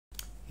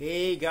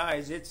Hey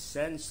guys, it's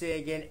Sensei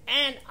again,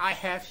 and I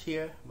have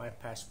here my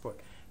passport.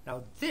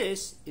 Now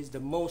this is the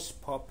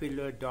most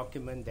popular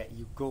document that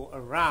you go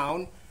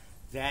around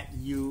that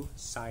you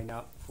sign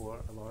up for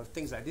a lot of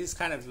things. Like this is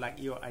kind of like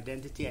your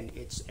identity and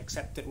it's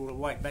accepted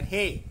worldwide. But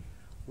hey,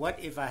 what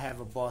if I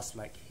have a boss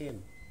like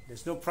him?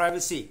 There's no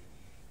privacy.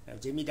 Now,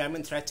 Jamie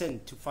Dimon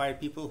threatened to fire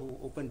people who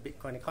open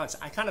Bitcoin accounts.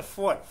 I can't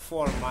afford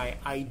for my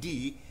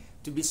ID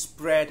to be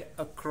spread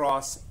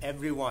across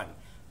everyone.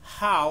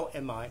 How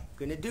am I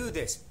going to do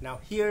this?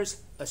 Now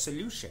here's a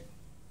solution.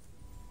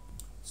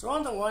 So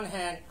on the one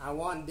hand, I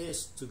want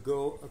this to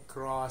go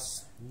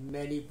across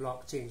many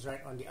blockchains, right?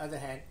 On the other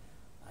hand,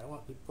 I don't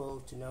want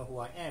people to know who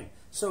I am.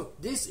 So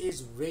this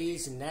is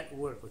RAZE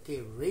network,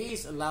 okay?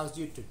 RAZE allows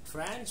you to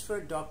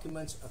transfer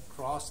documents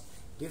across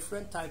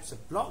different types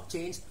of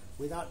blockchains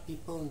without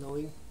people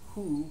knowing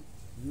who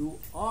you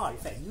are. In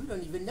fact, you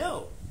don't even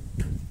know.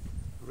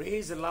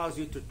 RAZE allows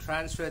you to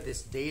transfer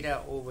this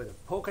data over the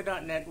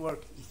Polkadot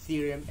network,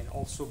 Ethereum, and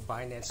also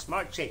Binance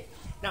Smart Chain.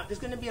 Now, there's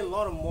going to be a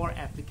lot of more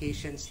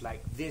applications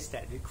like this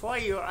that require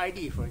your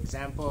ID. For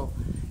example,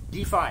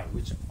 DeFi,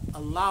 which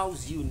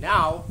allows you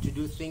now to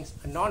do things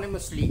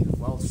anonymously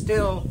while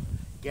still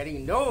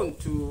getting known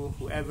to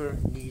whoever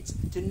needs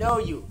to know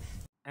you.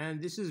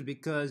 And this is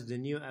because the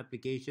new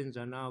applications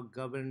are now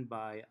governed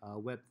by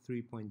Web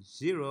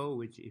 3.0,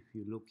 which if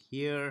you look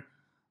here,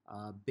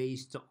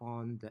 based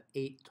on the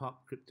 8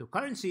 top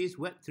cryptocurrencies,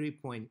 Web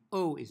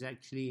 3.0 is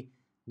actually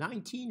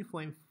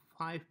 19.5%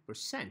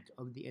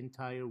 of the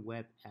entire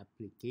web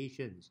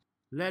applications,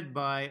 led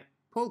by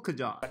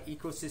Polkadot.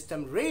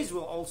 Ecosystem RAZE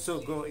will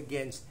also go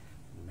against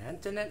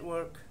Manta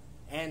Network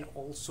and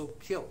also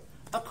kill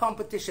a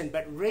competition,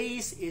 but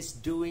RAZE is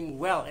doing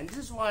well, and this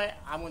is why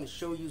I'm going to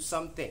show you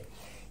something.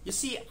 You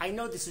see, I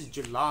know this is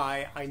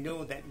July, I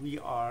know that we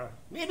are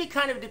maybe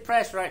kind of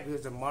depressed, right,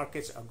 because the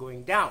markets are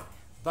going down,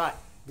 but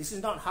this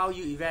is not how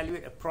you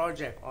evaluate a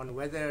project on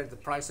whether the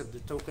price of the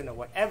token or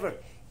whatever.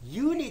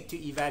 You need to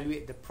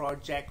evaluate the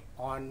project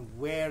on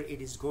where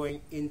it is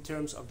going in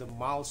terms of the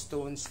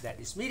milestones that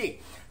it's meeting.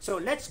 So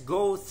let's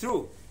go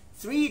through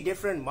 3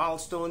 different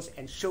milestones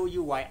and show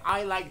you why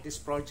I like this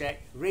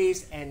project,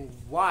 RAZE, and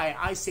why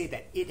I say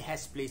that it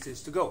has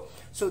places to go.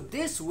 So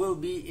this will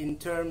be in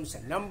terms,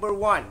 number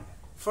 1,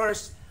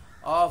 first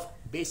of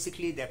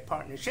basically their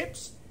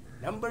partnerships.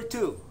 Number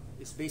 2,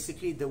 it's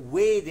basically the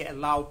way they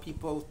allow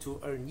people to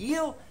earn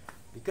yield,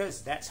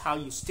 because that's how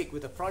you stick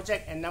with a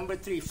project. And number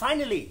 3,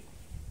 finally,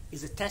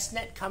 is a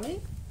testnet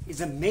coming? Is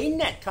a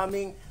mainnet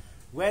coming?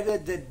 Whether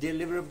the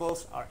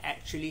deliverables are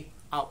actually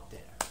out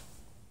there.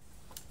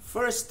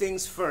 First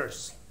things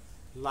first,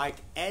 like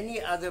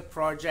any other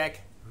project,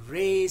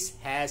 RAZE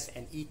has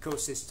an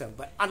ecosystem.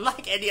 But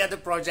unlike any other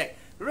project,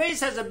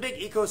 RAZE has a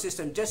big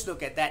ecosystem. Just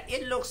look at that.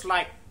 It looks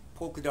like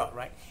Polkadot,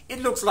 right?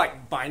 It looks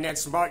like Binance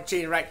Smart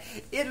Chain, right?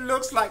 It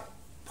looks like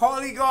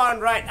Polygon,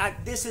 right?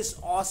 This is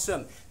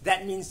awesome.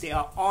 That means they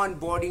are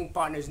onboarding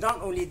partners.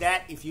 Not only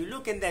that, if you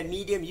look in their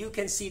Medium, you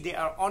can see they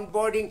are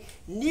onboarding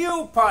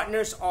new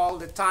partners all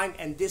the time,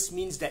 and this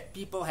means that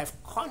people have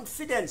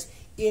confidence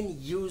in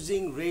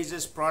using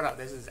RAZE's product.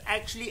 This is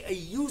actually a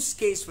use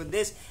case for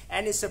this,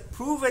 and it's a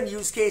proven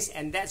use case,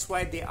 and that's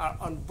why they are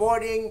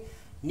onboarding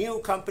new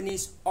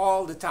companies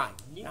all the time.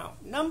 Now,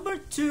 number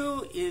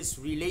 2 is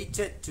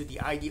related to the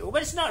IDO,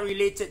 but it's not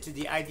related to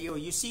the IDO.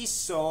 You see,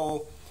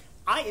 so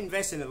I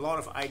invest in a lot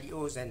of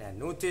IDOs, and I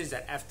noticed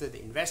that after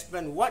the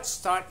investment, what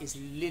start is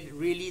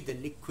really the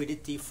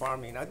liquidity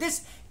farming. Now,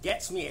 this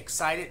gets me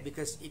excited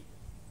because it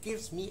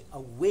gives me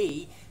a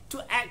way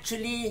to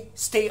actually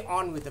stay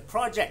on with the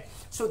project.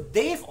 So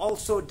they've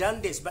also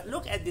done this, but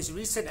look at this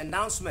recent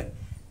announcement.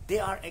 They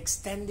are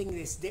extending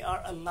this. They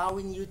are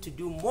allowing you to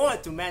do more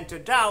to Manta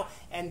DAO,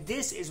 and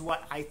this is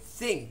what I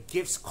think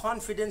gives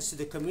confidence to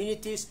the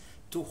communities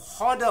to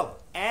hodl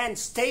and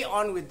stay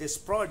on with this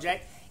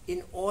project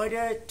in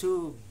order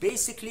to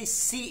basically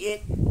see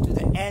it to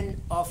the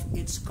end of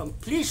its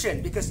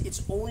completion, because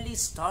it's only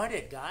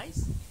started,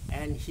 guys.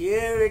 And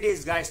here it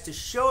is, guys, to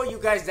show you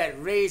guys that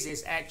RAZE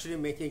is actually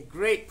making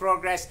great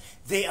progress.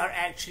 They are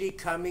actually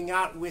coming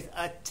out with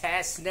a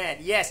testnet,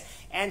 yes.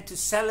 And to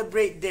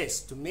celebrate this,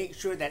 to make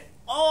sure that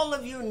all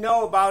of you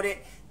know about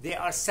it, they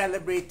are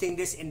celebrating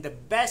this in the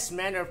best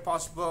manner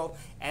possible.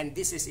 And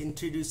this is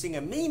introducing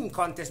a meme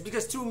contest,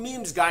 because through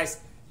memes, guys,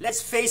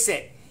 let's face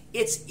it,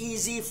 it's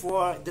easy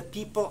for the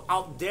people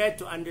out there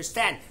to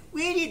understand.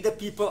 We need the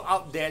people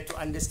out there to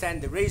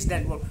understand the RAZE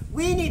network.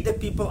 We need the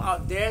people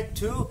out there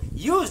to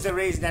use the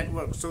RAZE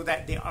network so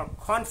that they are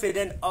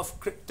confident of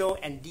crypto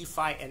and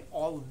DeFi and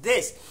all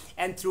this.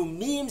 And through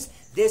memes,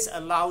 this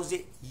allows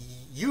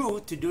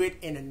you to do it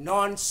in a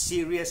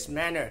non-serious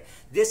manner.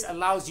 This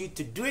allows you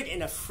to do it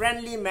in a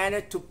friendly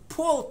manner to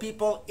pull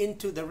people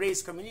into the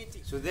RAZE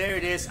community. So there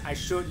it is. I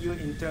showed you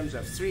in terms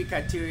of 3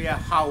 criteria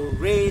how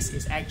RAZE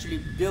is actually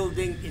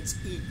building its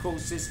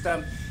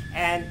ecosystem,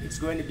 and it's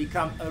going to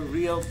become a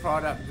real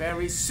product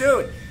very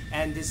soon.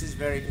 And this is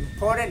very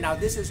important. Now,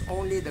 this is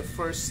only the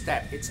first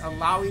step. It's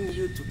allowing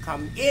you to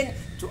come in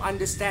to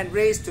understand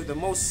RAZE to the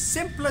most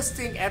simplest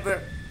thing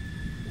ever.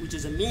 which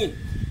is a meme.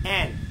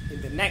 And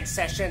in the next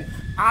session,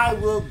 I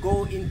will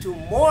go into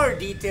more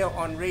detail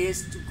on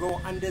RAZE to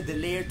go under the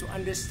layer to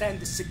understand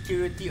the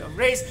security of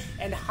RAZE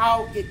and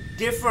how it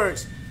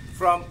differs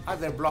from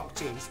other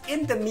blockchains.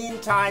 In the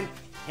meantime,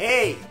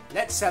 hey,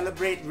 let's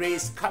celebrate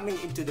RAZE coming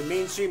into the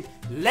mainstream.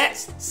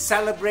 Let's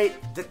celebrate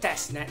the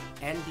testnet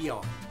and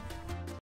beyond.